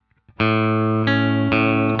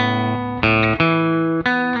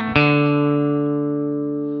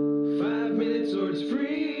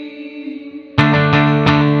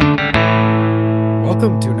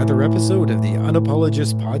episode of the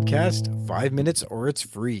Unapologist Podcast, 5 minutes or it's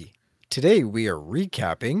free. Today we are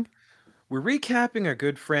recapping. We're recapping our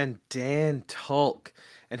good friend Dan Tulk.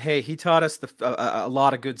 And hey, he taught us a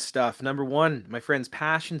lot of good stuff. Number one, my friends,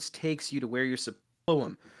 passions takes you to where you're supposed to follow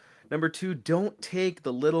 'em. Number two, don't take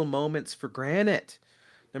the little moments for granted.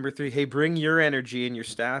 Number three, hey, bring your energy and your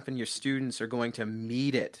staff and your students are going to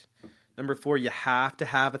meet it. Number four, you have to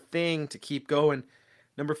have a thing to keep going.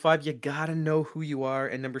 Number five, you gotta know who you are.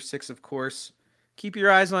 And number six, of course, keep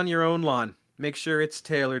your eyes on your own lawn. Make sure it's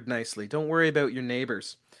tailored nicely. Don't worry about your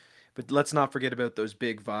neighbors. But let's not forget about those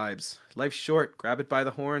big vibes. Life's short. Grab it by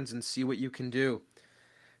the horns and see what you can do.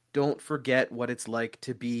 Don't forget what it's like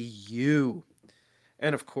to be you.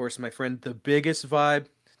 And of course, my friend, the biggest vibe,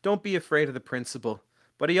 don't be afraid of the principal.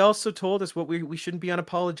 But he also told us what we shouldn't be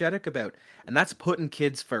unapologetic about, and that's putting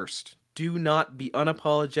kids first. Do not be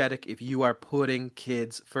unapologetic if you are putting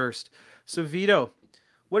kids first. So, Vito,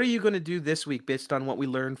 what are you going to do this week based on what we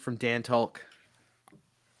learned from Dan Tulk?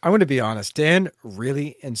 I'm going to be honest, Dan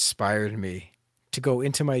really inspired me to go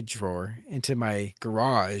into my drawer, into my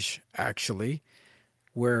garage, actually,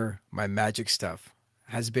 where my magic stuff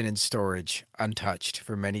has been in storage, untouched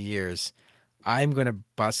for many years. I'm going to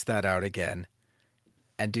bust that out again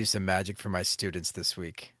and do some magic for my students this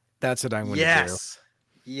week. That's what I'm going to do.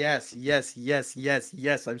 Yes.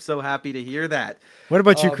 Yes. I'm so happy to hear that. What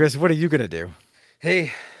about you, Um, Chris? What are you going to do?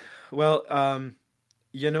 hey, well,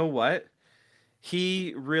 you know what?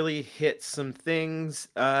 He really hit some things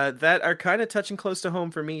that are kind of touching close to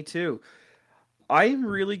home for me too. I'm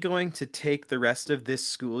really going to take the rest of this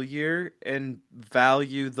school year and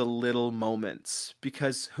value the little moments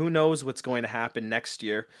because who knows what's going to happen next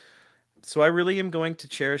year. So I really am going to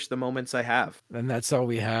cherish the moments I have. And that's all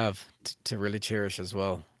we have to really cherish as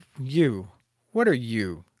well. You, what are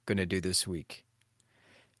you going to do this week?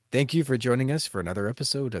 Thank you for joining us for another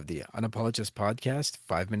episode of the Unapologist Podcast,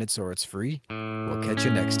 5 minutes or it's free. We'll catch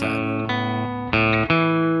you next time.